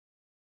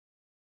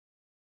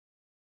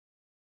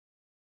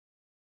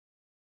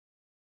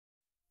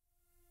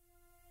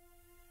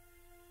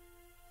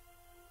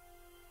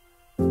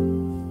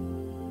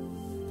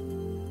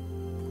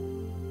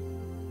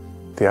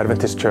The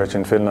Adventist Church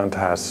in Finland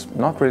has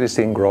not really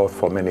seen growth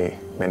for many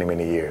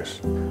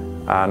years.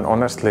 And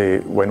honestly,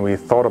 when we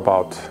thought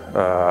about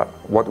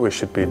what we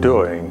should be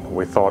doing,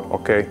 we thought,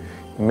 okay,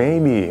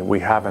 maybe we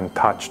haven't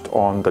touched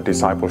on the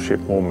discipleship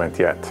movement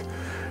yet.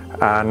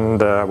 And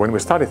when we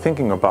started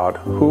thinking about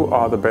who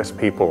are the best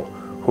people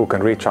who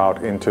can reach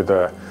out into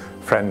the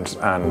friends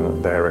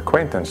and their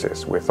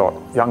acquaintances, we thought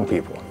young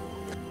people.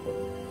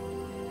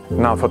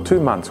 Now for 2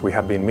 months we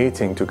have been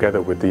meeting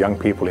together with the young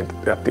people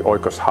at the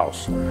Oikos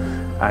house.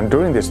 And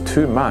during these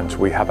 2 months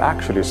we have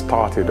actually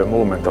started a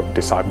movement of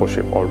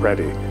discipleship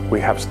already.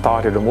 We have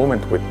started a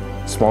movement with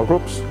small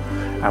groups,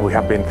 and we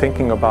have been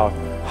thinking about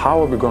how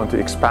are we going to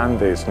expand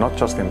this, not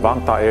just in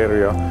Vantaa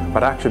area,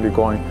 but actually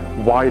going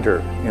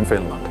wider in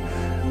Finland.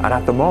 And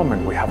at the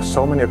moment we have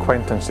so many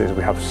acquaintances,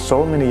 we have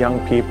so many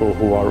young people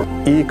who are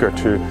eager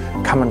to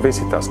come and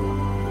visit us.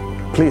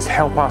 Please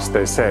help us,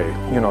 they say,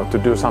 to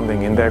do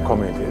something in their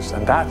communities.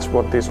 And that's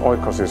what this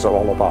Oikos is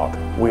all about.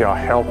 We are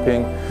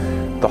helping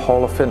the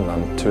whole of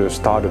Finland to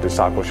start a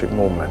discipleship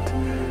movement.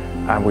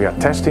 And we are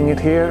testing it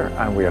here,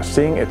 and we are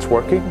seeing it's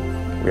working.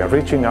 We are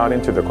reaching out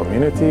into the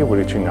community, we're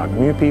reaching out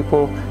new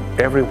people.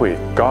 Every week,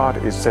 God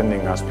is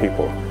sending us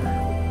people.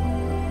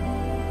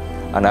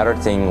 Another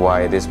thing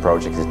why this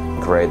project is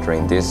great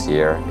during this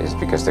year is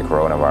because the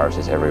coronavirus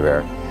is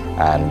everywhere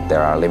and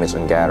there are limits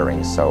on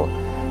gatherings. So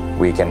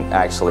we can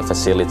actually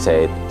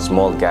facilitate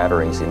small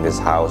gatherings in this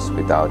house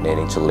without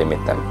needing to limit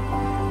them.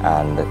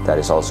 And that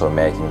is also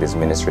making this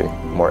ministry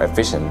more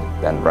efficient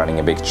than running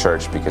a big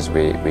church, because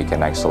we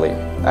can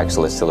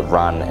actually still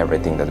run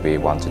everything that we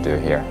want to do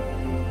here.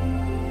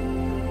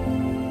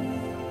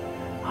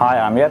 Hi,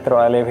 I'm Jethro.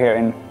 I live here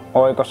in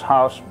Oikos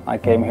house. I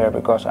came here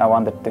because I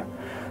wanted to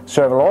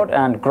serve the Lord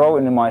and grow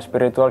in my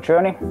spiritual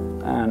journey.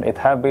 And it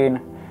have been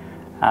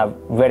a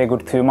very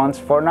good 2 months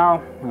for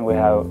now. And we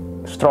have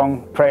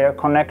strong prayer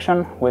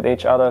connection with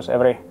each other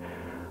every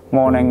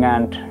morning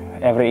and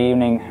every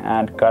evening,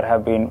 and God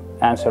have been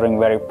answering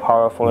very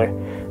powerfully,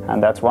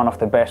 and that's one of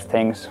the best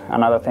things.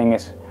 Another thing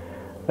is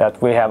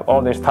that we have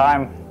all this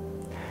time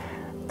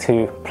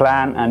to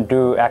plan and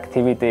do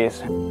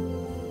activities.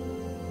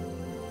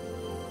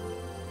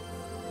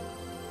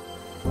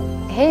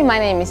 Hey, my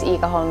name is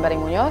Ika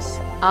Holmberg-Munoz.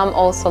 I'm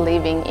also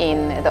living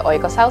in the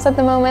Oikos house at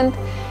the moment,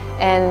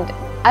 and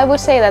I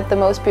would say that the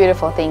most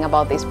beautiful thing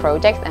about this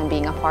project and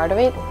being a part of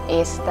it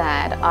is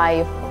that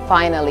I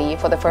finally,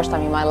 for the first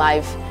time in my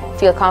life,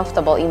 feel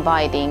comfortable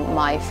inviting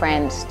my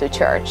friends to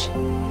church,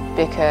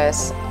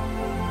 because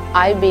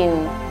I've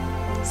been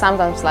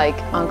sometimes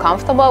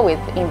uncomfortable with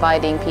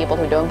inviting people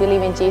who don't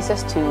believe in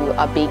Jesus to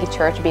a big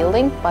church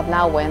building, but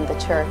now when the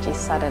church is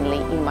suddenly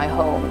in my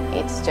home,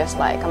 it's just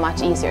like a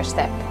much easier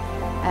step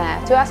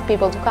to ask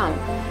people to come.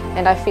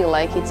 And I feel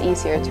like it's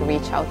easier to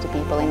reach out to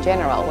people in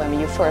general when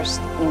you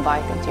first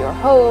invite them to your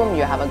home,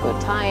 you have a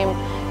good time,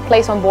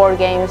 play some board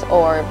games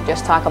or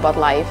just talk about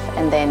life,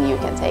 and then you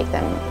can take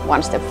them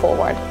one step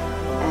forward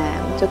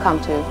to come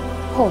to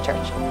home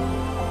church.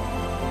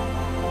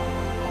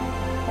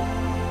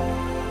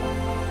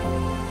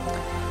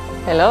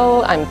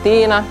 Hello, I'm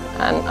Tiina,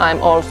 and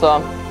I'm also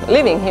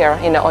living here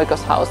in the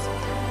Oikos house.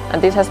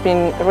 And this has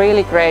been a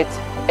really great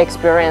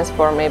experience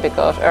for me,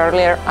 because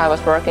earlier I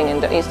was working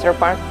in the eastern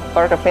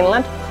part of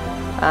Finland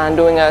and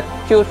doing a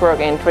youth work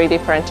in 3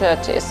 different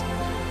churches.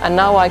 And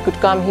now I could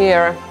come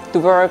here to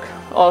work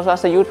also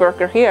as a youth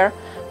worker here,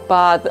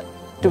 but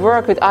to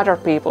work with other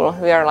people.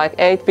 We are like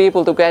 8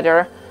 people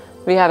together.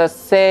 We have the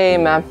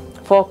same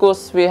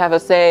focus, we have the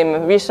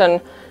same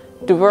vision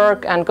to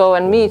work and go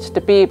and meet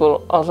the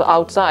people also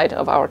outside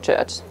of our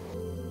church.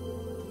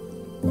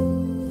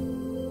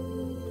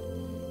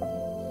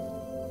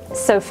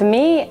 So for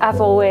me,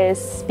 I've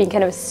always been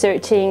kind of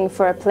searching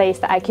for a place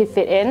that I could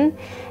fit in,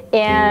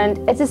 and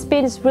it's just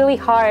been really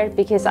hard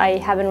because I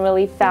haven't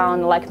really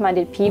found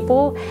like-minded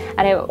people,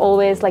 and I've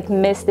always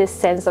missed this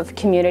sense of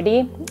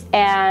community.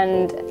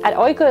 And at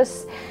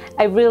Oikos,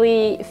 I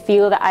really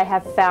feel that I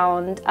have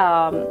found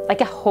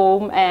a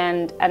home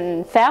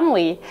and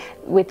family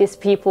with these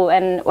people.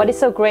 And what is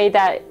so great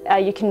that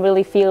you can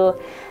really feel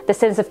the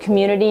sense of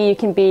community. You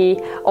can be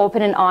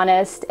open and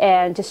honest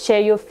and just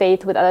share your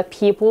faith with other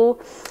people.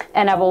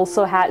 And I've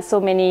also had so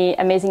many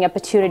amazing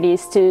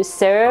opportunities to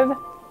serve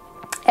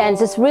and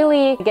just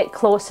really get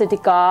closer to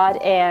God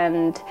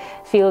and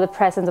feel the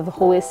presence of the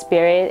Holy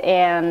Spirit.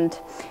 And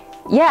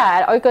yeah,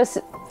 at Oikos,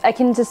 I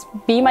can just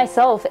be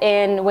myself,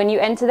 and when you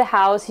enter the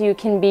house, you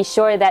can be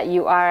sure that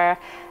you are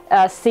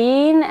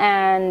seen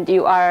and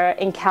you are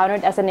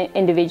encountered as an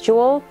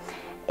individual.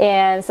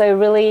 And so I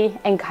really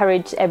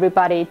encourage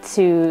everybody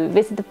to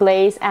visit the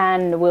place,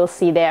 and we'll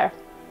see there.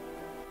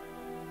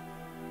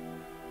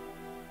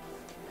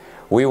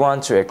 We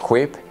want to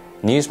equip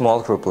new small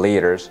group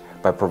leaders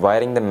by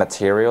providing them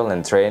material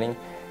and training,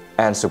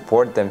 and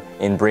support them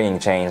in bringing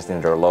change in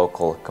their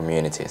local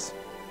communities.